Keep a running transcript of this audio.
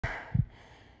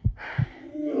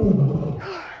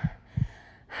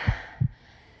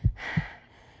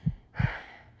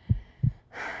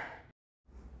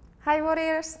Hi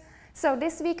warriors! So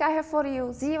this week I have for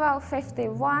you Zero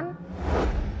 51,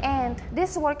 and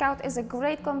this workout is a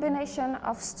great combination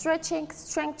of stretching,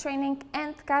 strength training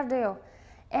and cardio.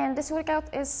 And this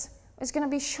workout is going to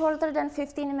be shorter than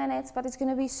 15 minutes, but it's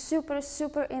going to be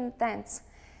super intense.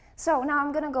 So now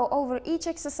I'm going to go over each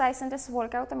exercise in this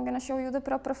workout. I'm going to show you the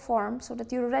proper form so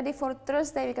that you're ready for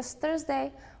Thursday, because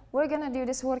Thursday we're going to do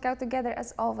this workout together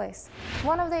as always.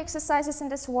 One of the exercises in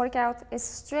this workout is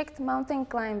strict mountain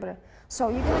climber. So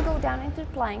you're going to go down into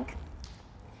plank,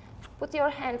 put your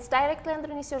hands directly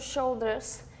underneath your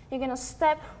shoulders. You're going to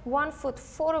step one foot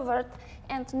forward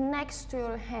and next to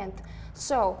your hand.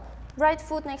 So right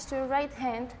foot next to your right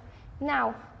hand.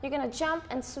 Now you're going to jump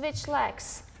and switch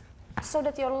legs so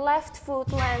that your left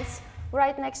foot lands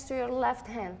right next to your left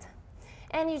hand.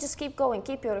 And you just keep going.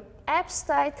 Keep your abs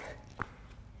tight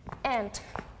and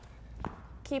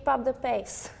keep up the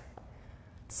pace.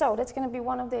 So that's going to be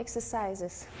one of the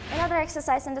exercises. Another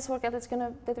exercise in this workout that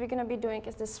we're going to be doing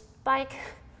is the spike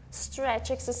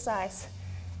stretch exercise.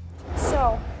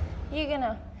 So you're going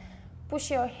to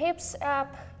push your hips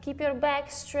up, keep your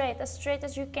back straight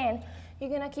as you can. You're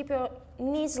going to keep your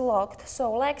knees locked,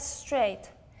 so legs straight.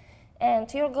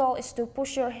 And your goal is to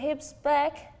push your hips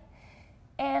back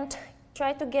and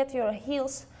try to get your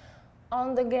heels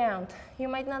on the ground. You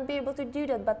might not be able to do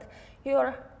that, but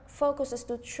your focus is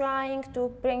to trying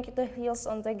to bring the heels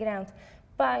on the ground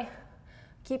by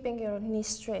keeping your knees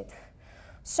straight.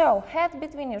 So head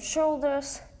between your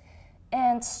shoulders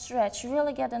and stretch.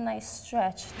 Really get a nice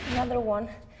stretch. Another one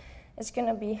is going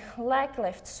to be leg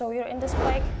lift. So you're in this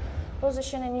pike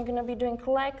position and you're going to be doing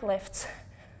leg lifts.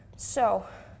 So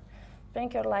bring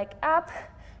your leg up,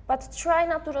 but try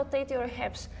not to rotate your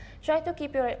hips. Try to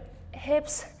keep your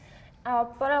hips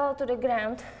parallel to the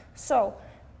ground. So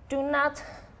do not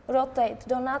rotate,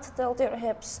 do not tilt your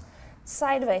hips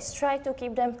sideways. Try to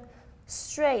keep them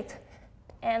straight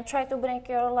and try to bring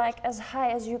your leg as high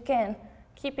as you can,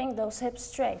 keeping those hips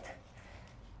straight.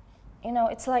 You know,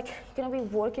 it's like you're going to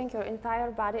be working your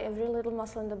entire body, every little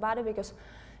muscle in the body, because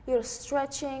you're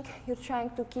stretching, you're trying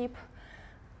to keep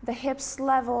the hips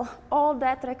level. All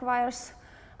that requires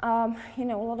you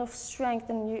know, a lot of strength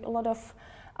and a lot of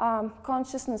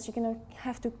consciousness. You're going to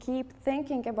have to keep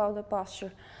thinking about the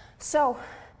posture. So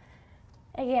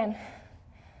again,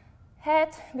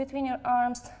 head between your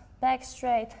arms, back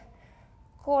straight,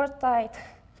 core tight,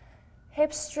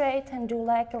 hips straight, and do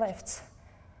leg lifts.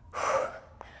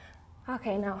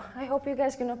 Okay, now I hope you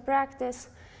guys are going to practice,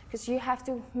 because you have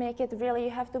to make it really,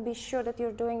 you have to be sure that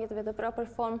you're doing it with the proper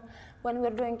form when we're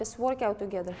doing this workout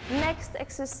together. Next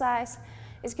exercise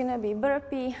is going to be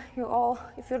burpee. You all,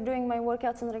 if you're doing my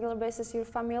workouts on a regular basis, you're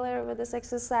familiar with this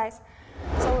exercise.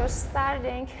 So we're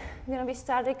going to be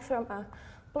starting from a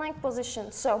plank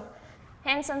position. So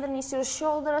hands underneath your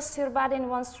shoulders, your body in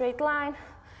one straight line.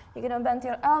 You're going to bend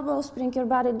your elbows, bring your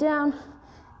body down,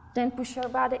 then push your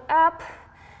body up,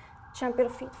 jump your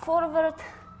feet forward,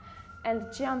 and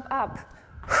jump up.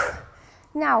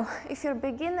 Now, if you're a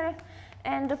beginner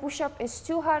and the push-up is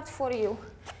too hard for you,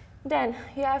 then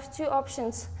you have two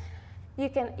options. You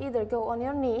can either go on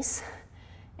your knees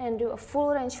and do a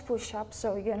full range push-up.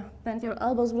 So you're gonna bend your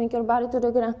elbows, bring your body to the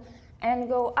ground, and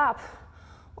go up.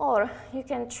 Or you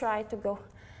can try to go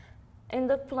in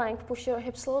the plank, push your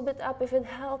hips a little bit up if it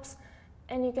helps,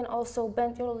 and you can also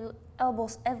bend your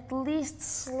elbows at least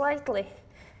slightly.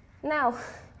 Now,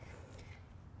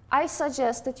 I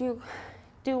suggest that you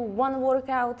do one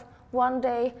workout one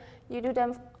day, you do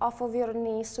them off of your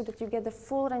knees so that you get the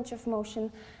full range of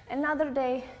motion. Another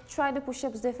day, try the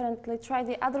push-ups differently, try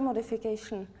the other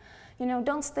modification. You know,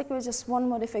 don't stick with just one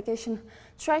modification.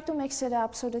 Try to mix it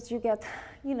up so that you get,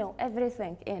 you know,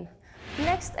 everything in.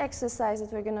 Next exercise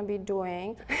that we're gonna be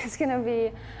doing is gonna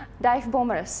be dive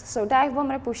bombers. So dive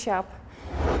bomber push-up.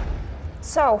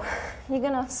 So you're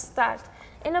gonna start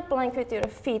in a plank with your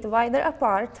feet wider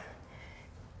apart,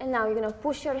 and now you're gonna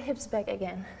push your hips back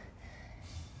again.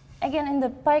 Again in the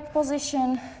pike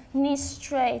position, knees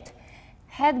straight,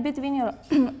 head between your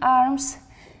arms,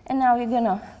 and now you're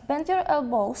gonna bend your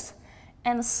elbows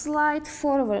and slide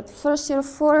forward. First your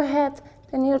forehead,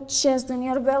 then your chest, then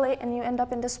your belly, and you end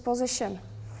up in this position.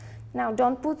 Now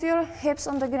don't put your hips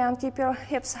on the ground, keep your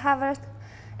hips hovered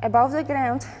above the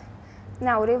ground.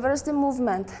 Now reverse the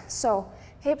movement. So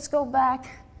hips go back,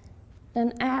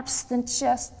 then abs, then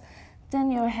chest, then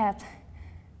your head.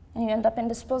 And you end up in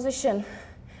this position.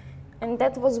 And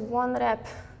that was one rep.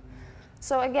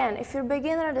 So again, if you're a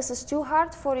beginner, this is too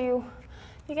hard for you,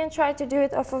 you can try to do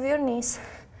it off of your knees.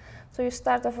 So So you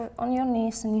start off on your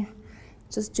knees and you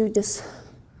just do this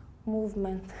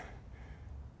movement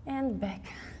and back.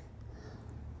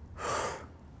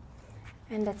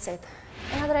 And that's it.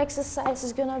 Another exercise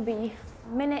is gonna be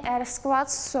mini air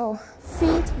squats. So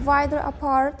feet wider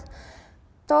apart,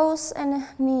 toes and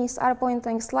knees are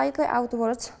pointing slightly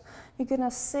outwards. You're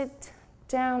gonna sit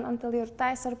down until your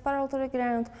thighs are parallel to the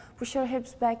ground. Push your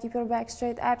hips back, keep your back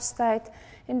straight, abs tight.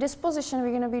 In this position,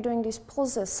 we're gonna be doing these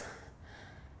pulses.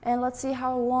 And let's see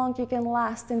how long you can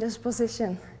last in this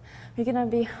position. We're gonna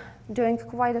be doing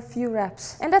quite a few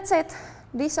reps. And that's it.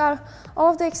 These are all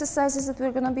of the exercises that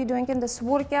we're gonna be doing in this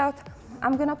workout.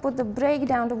 I'm gonna put the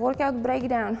breakdown, the workout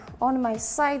breakdown on my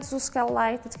site, Zuzka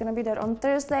Light. It's gonna be there on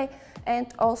Thursday.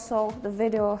 And also the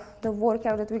video, the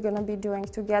workout that we're gonna be doing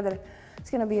together.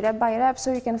 It's gonna be rep by rep,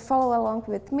 so you can follow along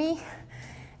with me.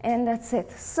 And that's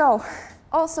it. So,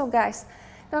 also guys,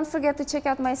 don't forget to check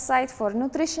out my site for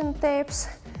nutrition tips,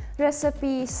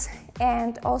 recipes,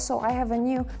 and also I have a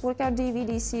new workout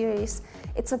DVD series.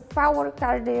 It's a power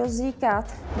cardio Z-Cut.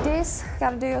 This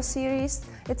cardio series,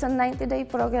 it's a 90-day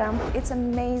program. It's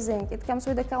amazing. It comes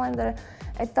with a calendar.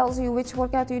 It tells you which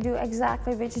workout you do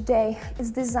exactly which day.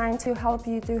 It's designed to help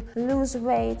you to lose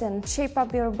weight and shape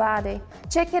up your body.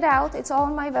 Check it out. It's all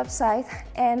on my website,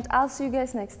 and I'll see you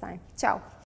guys next time. Ciao.